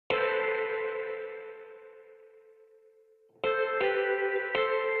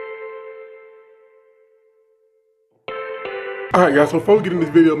Alright guys, so before we get in this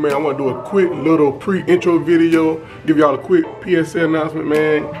video, man, I want to do a quick little pre-intro video. Give y'all a quick PSA announcement,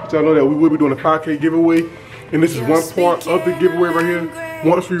 man. Y'all know that we will be doing a 5K giveaway. And this is one part of the giveaway right here.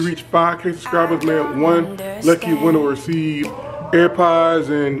 Once we reach 5K subscribers, man, one lucky winner will receive AirPods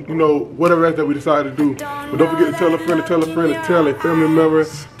and, you know, whatever else that we decide to do. But don't forget to tell a friend, to tell a friend, to tell a family member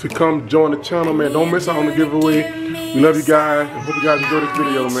to come join the channel, man. Don't miss out on the giveaway. We love you guys. I hope you guys enjoy this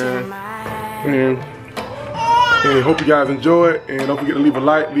video, man. And hope you guys enjoy it. And don't forget to leave a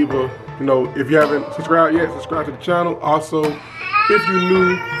like, leave a, you know, if you haven't subscribed yet, subscribe to the channel. Also, if you're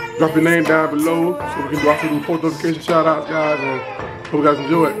new, drop your name down below so we can also do post notification shout outs, guys. And hope you guys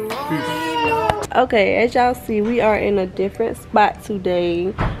enjoy it. Peace. Okay, as y'all see, we are in a different spot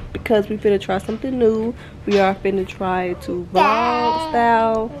today because we finna try something new. We are finna try to vlog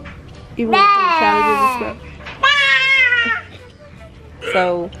style, even with some challenges and stuff.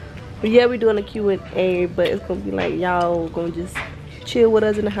 So, yeah, we're doing a Q&A, but it's gonna be like y'all gonna just chill with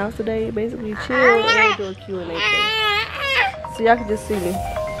us in the house today. Basically, chill and do a Q&A thing. So y'all can just see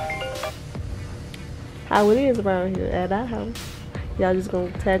how it is around here at our house. Y'all just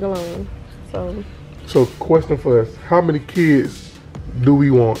gonna tag along. So question for us: how many kids do we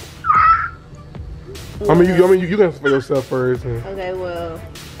want? Well, I mean, you can answer for yourself first. Okay, well,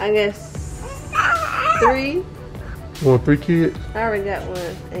 I guess 3. You want 3 kids? I already got one,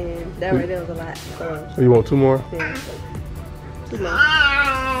 and that right there was a lot. So you want 2 more? Yeah. 2 more.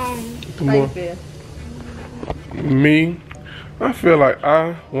 2 more. How you feel? Me, I feel like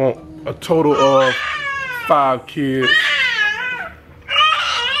I want a total of 5 kids.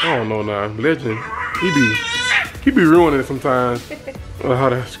 I don't know now. Legend, he be ruining it sometimes. How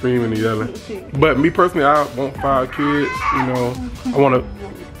that screaming and yelling. But me personally, I want 5 kids. You know, I want a,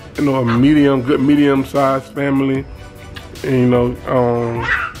 you know, a good medium-sized family. And, you know,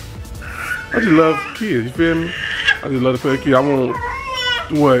 I just love kids. You feel me? I just love to play with kids. I want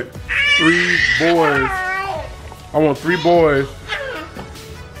what? 3 boys. I want 3 boys.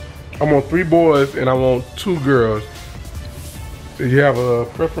 I want 3 boys and I want 2 girls. Do you have a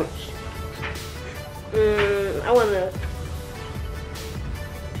preference? I want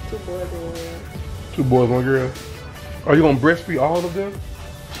 2 boys and 1 girl. 2 boys, 1 girl. Are you gonna breastfeed all of them?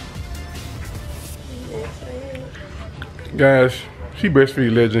 Yes, I am. Guys, she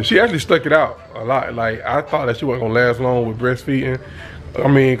breastfeed legend. She actually stuck it out a lot. Like, I thought that she wasn't gonna last long with breastfeeding. I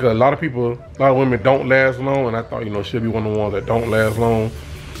mean, cause a lot of women don't last long, and I thought, you know, she'll be one of the ones that don't last long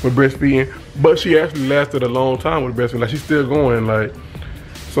with breastfeeding. But she actually lasted a long time with breastfeeding. Like, she's still going, like,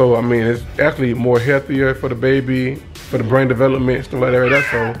 so I mean, it's actually more healthier for the baby, for the brain development, stuff like that.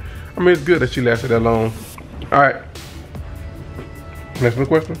 So, I mean, it's good that she lasted that long. All right. Next one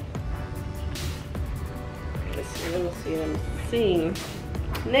question. Let me see.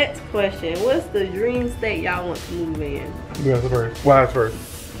 Next question. What's the dream state y'all want to move in? Yeah, that's first. Why that's first?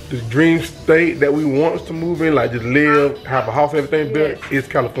 The dream state that we want to move in, like just live, have a house, everything built, is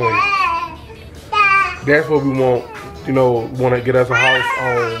California. That's what we want. You know, want to get us a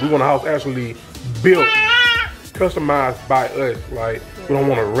house. We want a house actually built, customized by us. Like, we don't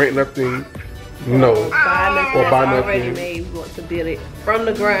want to rent nothing, you know, or buy nothing. Already made. We want to build it from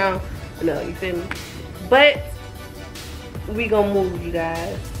the ground. No, you feel me? But we gonna move, you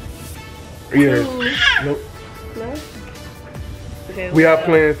guys. Yeah. Nope. No. Okay, we have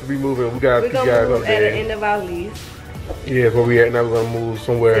plans to be moving. We gotta pick you guys up there. At the end of our lease. Yeah, where we at now. We're gonna move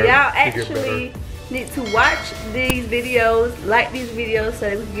somewhere. So y'all actually need to watch these videos, like these videos, so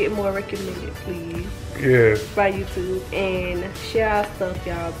that we can get more recommended, please. Yeah. By YouTube, and share our stuff,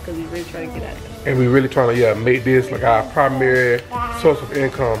 y'all, because we really trying to get out of it. And we really trying to make this like our primary source of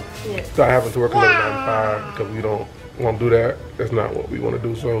income. Yeah. Start having to work another 9 to 5 because we don't want to do that. That's not what we want to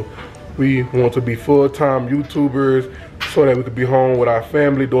do. So we want to be full-time YouTubers so that we could be home with our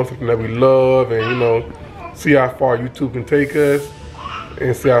family doing something that we love, and, you know, see how far YouTube can take us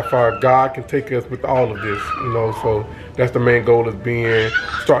and see how far God can take us with all of this, you know. So that's the main goal, is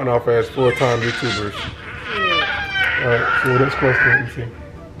starting off as full-time YouTubers. Yeah. All right, so next question, let me see.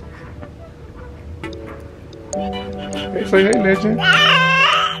 Hey, say hey, legend.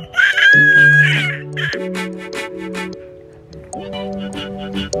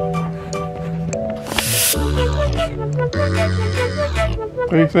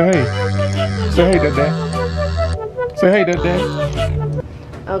 Hey, say hey. Say hey, Dad. Say hey, Dad.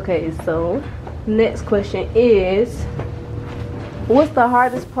 Okay, so next question is, what's the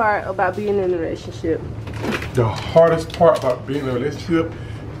hardest part about being in a relationship? The hardest part about being in a relationship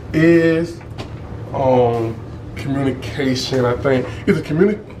is communication. I think it's a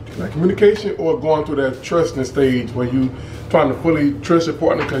communication or going through that trusting stage where you trying to fully trust your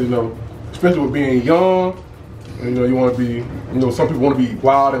partner, because, you know, especially with being young You know, you want to be, you know, some people want to be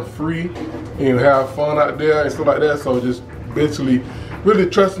wild and free and have fun out there and stuff like that. So just basically really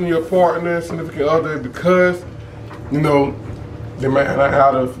trusting your partner, significant other, because, you know, they might not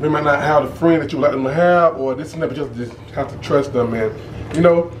have the friend that you would like them to have, or this and that, but just have to trust them, man. You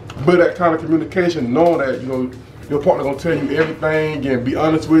know, but that kind of communication, knowing that, you know, your partner gonna tell you everything and be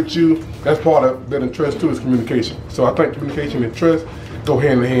honest with you, that's part of building trust too, is communication. So I think communication and trust go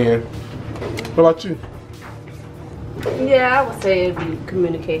hand in hand. What about you? Yeah, I would say it'd be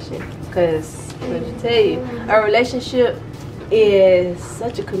communication, because let me tell you, a relationship is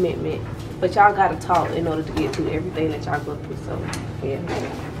such a commitment, but y'all gotta talk in order to get through everything that y'all go through. So yeah,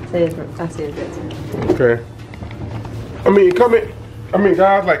 I said that too. Okay. I mean,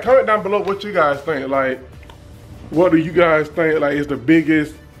 guys, like, comment down below what you guys think. Like, what do you guys think, like, is the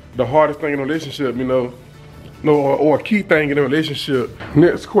biggest, the hardest thing in a relationship, you know? Or a key thing in a relationship.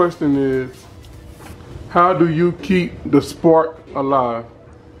 Next question is, how do you keep the spark alive?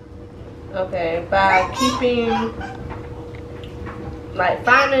 Okay, by keeping, like,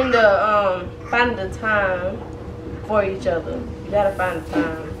 finding the time for each other. You gotta find the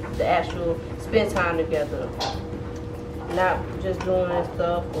time to actually spend time together. Not just doing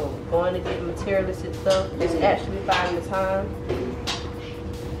stuff or going to get materialistic stuff. Just actually finding the time.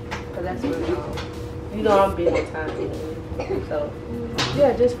 Cause that's what you know, I'm big on time anyway. So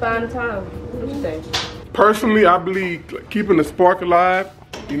yeah, just find the time. What you think? Personally, I believe keeping the spark alive,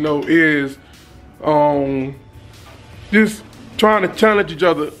 you know, is just trying to challenge each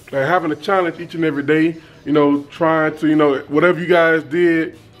other, like having a challenge each and every day. You know, trying to, you know, whatever you guys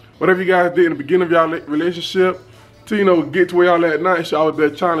did in the beginning of y'all relationship, to, you know, get to where y'all at now, it should always be a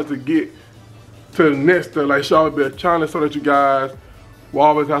challenge to get to the next step. Like, it should always be a challenge so that you guys will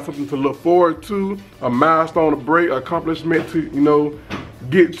always have something to look forward to, a milestone to break, accomplishment to, you know,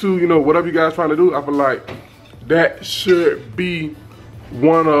 get to, you know, whatever you guys trying to do. I feel like that should be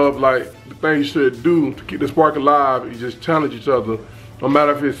one of, like, the things you should do to keep the spark alive. You just challenge each other, no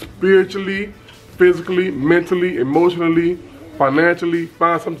matter if it's spiritually, physically, mentally, emotionally, financially.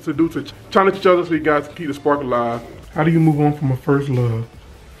 Find something to do to challenge each other so you guys can keep the spark alive. How do you move on from a first love?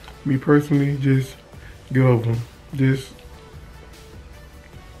 Me personally, just get over them. Just,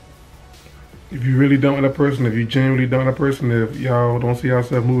 if you really done with that person, if you genuinely done with that person, if y'all don't see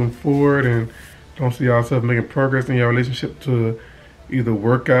yourself moving forward and don't see yourself making progress in your relationship to either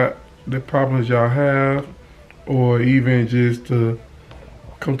work out the problems y'all have, or even just to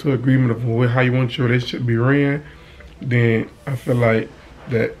come to agreement of how you want your relationship to be ran, then I feel like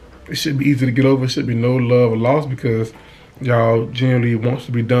that it should be easy to get over. It should be no love or loss, because y'all genuinely wants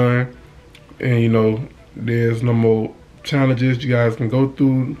to be done, and, you know, there's no more challenges you guys can go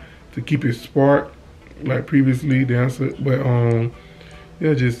through to keep it spark like previously the answer. But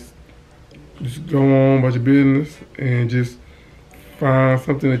yeah, just go on about your business and just find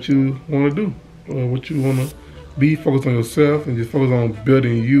something that you want to do, or what you want to be. Focus on yourself and just focus on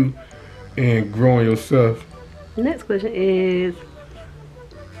building you and growing yourself. The next question is,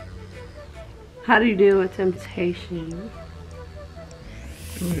 how do you deal with temptation?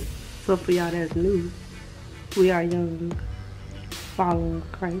 So for y'all that's new, we are young, following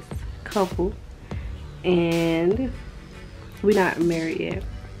Christ couple, and we're not married yet.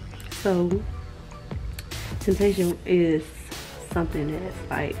 So temptation is something that's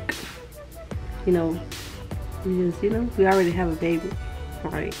like, you know, we already have a baby,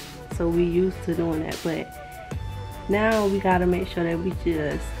 right? So we used to doing that, but now we gotta make sure that we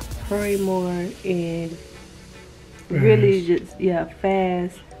just pray more and really just,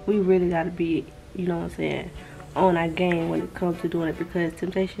 fast. We really gotta be, you know what I'm saying, on our game when it comes to doing it, because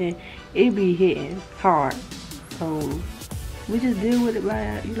temptation, it be hitting hard. So we just deal with it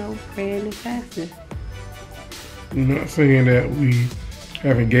by, you know, praying and fasting. I'm not saying that we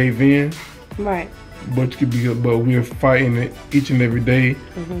haven't gave in, right? But we're fighting it each and every day.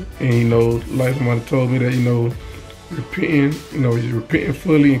 And, you know, like somebody told me that, you know, repenting, you know, just repenting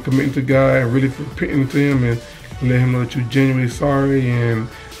fully and committing to God and really repenting to Him and let Him know that you're genuinely sorry, and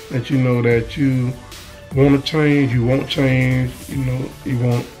that you know that you want to change, you won't change, you know, you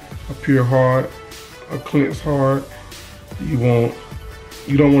want a pure heart, a cleansed heart. You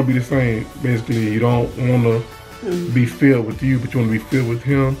don't want to be the same, basically. You don't want to be filled with you, but you want to be filled with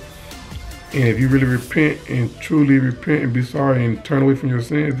Him. And if you really repent and truly repent and be sorry and turn away from your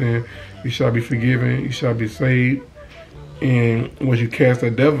sins, then you shall be forgiven, you shall be saved. And once you cast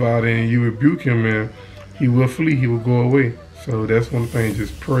that devil out and you rebuke him, and he will flee, he will go away. So that's one thing,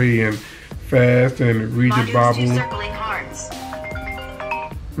 just pray and fast and read your Bible.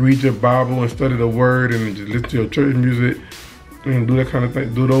 Read your Bible and study the Word, and just listen to your church music and do that kind of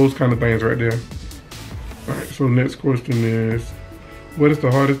thing. Do those kind of things right there. All right, so So next question is, what is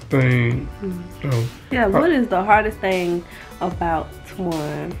the hardest thing? Oh, yeah, what is the hardest thing about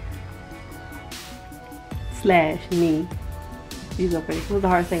Twan / me? You go first. What's the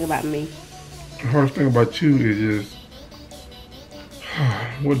hardest thing about me? The hardest thing about you is just,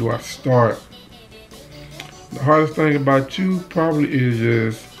 where do I start? The hardest thing about you probably is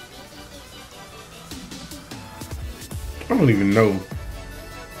just, I don't even know.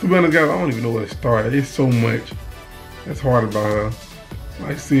 To be honest, guys, I don't even know where to start. It's so much that's hard about her.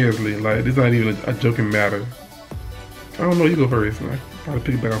 Like, seriously, like, this not even a joking matter. I don't know, you go first, man. Probably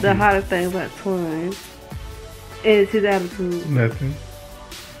pick it back up. The hardest thing about Twan is his attitude. Nothing.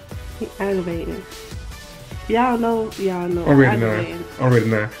 He aggravating. Y'all know. Already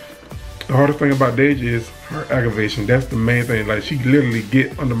now. The hardest thing about Deja is her aggravation. That's the main thing. Like, she literally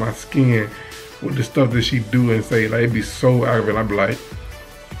get under my skin with the stuff that she do and say. Like, it be so aggravating. I be like,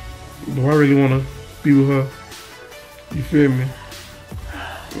 do I really want to be with her? You feel me?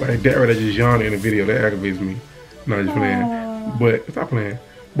 Like, that right there just yawning in the video, that aggravates me. No, just playing. But, stop playing.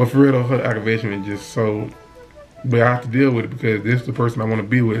 But for real though, her aggravation is just so, but I have to deal with it because this is the person I want to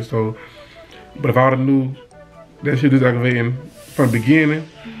be with. So, but if I would have knew that shit is aggravating from the beginning,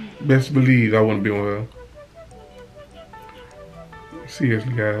 best believe I wouldn't be with her.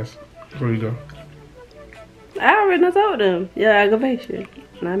 Seriously, guys. Where you go? I already told them. Yeah, aggravation.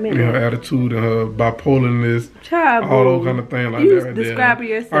 Not me. Her attitude and her bipolarness, all those kind of things like that right there. Describe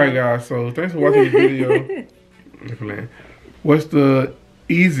yourself. Alright guys, so thanks for watching this video. What's the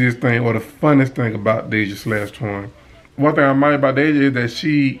easiest thing or the funnest thing about Deja / Twan? One thing I admire about Deja is that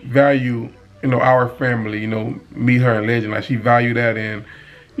she value, you know, our family, you know, me, her, and Legend. Like, she value that, and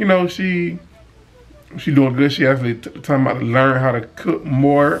you know, she doing good. She actually talking about to learn how to cook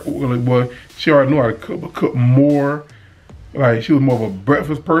more. Well, she already knew how to cook, but cook more. Like, she was more of a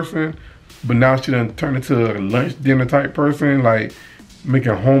breakfast person, but now she done turned into a lunch dinner type person. Like,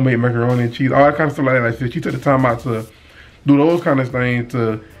 making homemade macaroni and cheese, all that kind of stuff like that. Like, she took the time out to do those kind of things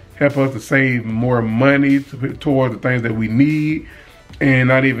to help us to save more money to put towards the things that we need, and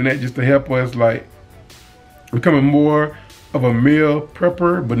not even that, just to help us like becoming more of a meal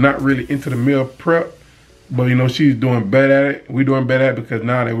prepper, but not really into the meal prep. But you know, she's doing better at it. We're doing better at it because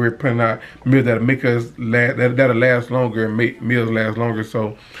now that we're putting out meals that'll make us that'll last longer and make meals last longer.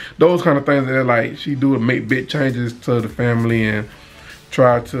 So those kind of things that like she do to make big changes to the family and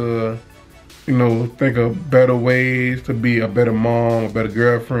try to, you know, think of better ways to be a better mom, a better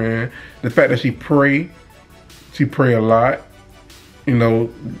girlfriend. The fact that she pray a lot. You know,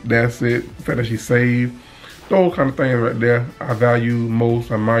 that's it. The fact that she save. Those kind of things right there I value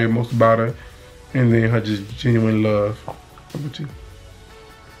most, I admire most about her. And then her just genuine love. How about you?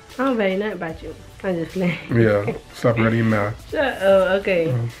 I don't value nothing about you. I just playing. Yeah, stop right in your mouth. Shut up.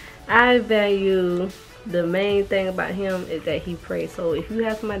 Okay. I value, the main thing about him is that he prays. So if you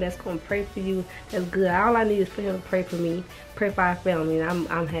have somebody that's gonna pray for you, that's good. All I need is for him to pray for me, pray for our family, and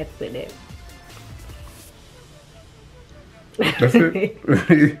I'm happy with that. That's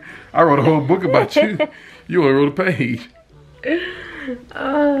it. I wrote a whole book about you. You only wrote a page.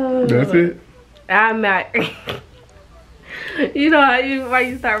 Oh. That's it. I'm not. You know how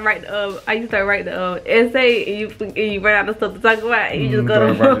you start writing I used to write the essay and you run out of stuff to talk about and you just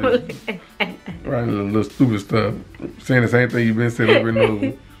go to writing little stupid stuff, saying the same thing you've been saying over and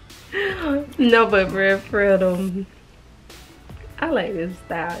over. No, but for real though, I like this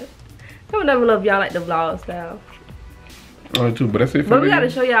style. I would never love y'all like the vlog style. Oh, too, but that's it for me. But we gotta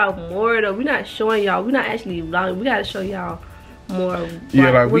show y'all more though. We're not showing y'all. We're not actually vlogging. We gotta show y'all more. Yeah,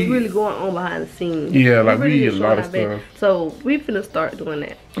 like what's really going on behind the scenes. Yeah, like really we eat a lot of stuff. So we finna start doing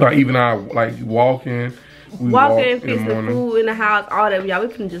that. Like even our like walking, fixing food in the house, all that. Y'all,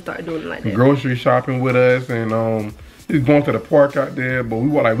 we finna just start doing it like that. Grocery shopping with us and just going to the park out there. But we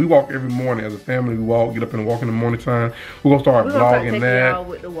walk every morning as a family. We get up and walk in the morning time. We're gonna start vlogging that. Y'all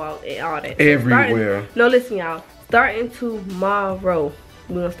with the walk and all that. Everywhere. No, listen, y'all. Starting tomorrow,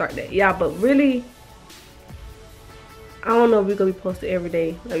 we're gonna start that. Yeah, but really, I don't know if we're gonna be posting every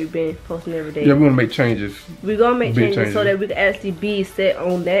day like we've been posting every day. Yeah, we're gonna make changes. We're gonna make changes so that we can actually be set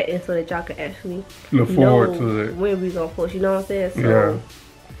on that and so that y'all can actually look forward to it when we gonna post. You know what I'm saying? So,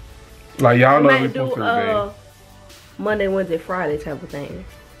 yeah. Like y'all know we post every day. Monday, Wednesday, Friday type of thing.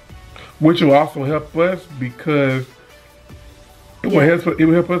 Which will also help us because it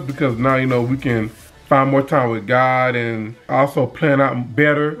will help us because now you know we can find more time with God and also plan out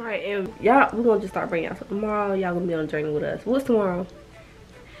better. Right, and y'all, we're gonna just start bringing y'all something tomorrow. Y'all gonna be on a journey with us. What's tomorrow?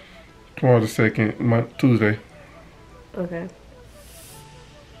 Tomorrow's the 2nd, Tuesday. Okay.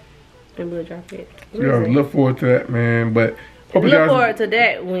 And we'll drop it. Yeah, look forward to that, man. But look forward to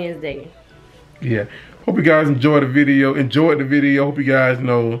that Wednesday. Yeah. Hope Hope you guys enjoyed the video. Hope you guys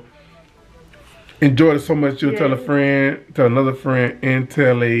enjoyed it so much you'll tell a friend, tell another friend, and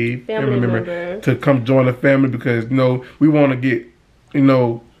tell a family member to come join the family, because we want to get,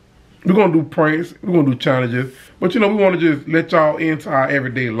 we're gonna do pranks, we're gonna do challenges, but we want to just let y'all into our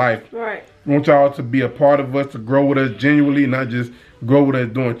everyday life. Right. We want y'all to be a part of us, to grow with us genuinely, not just grow with us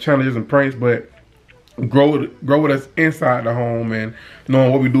doing challenges and pranks, but grow with us inside the home and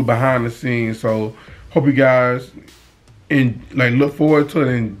knowing what we do behind the scenes. So hope you guys look forward to it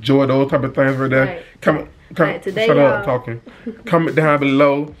and enjoy those type of things right there. Right. Comment down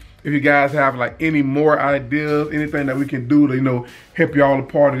below if you guys have any more ideas, anything that we can do to help y'all a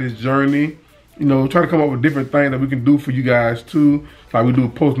part of this journey. Try to come up with different things that we can do for you guys too. Like we do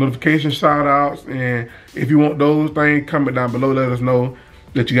post notification shout outs, and if you want those things, comment down below, let us know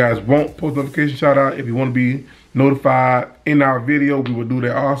that you guys want post notification shout out. If you want to be notified in our video, we will do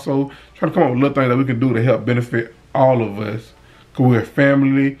that also. Try to come up with little things that we can do to help benefit all of us, because we're a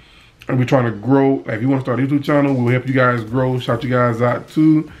family and we're trying to grow. If you want to start a YouTube channel, we'll help you guys grow, shout you guys out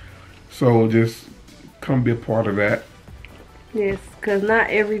too. So just come be a part of that. Yes, because not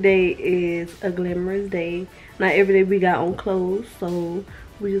every day is a glamorous day. Not every day we got on clothes, so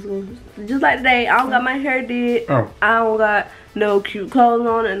we just like today, I don't got my hair did. I don't got no cute clothes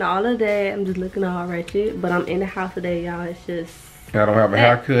on and all of that. I'm just looking all ratchet, but I'm in the house today, y'all. It's just, I don't have a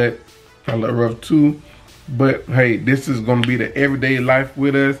haircut. I look rough too, but hey, this is gonna be the everyday life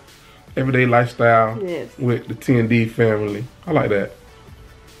with us, everyday lifestyle. Yes. With the T&D family. I like that.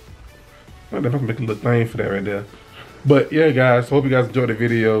 I like that. I can make a little thing for that right there. But yeah, guys, hope you guys enjoyed the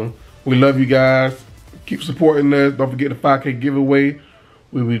video. We love you guys. Keep supporting us. Don't forget the 5K giveaway.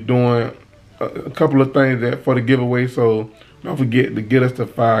 We'll be doing a couple of things for the giveaway, so don't forget to get us to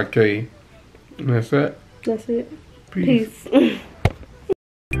 5K. And that's it. That's it. Peace.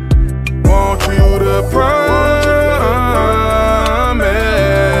 Want you to promise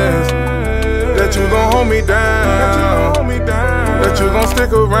that you gon' hold me down, that you gon'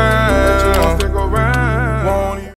 stick around.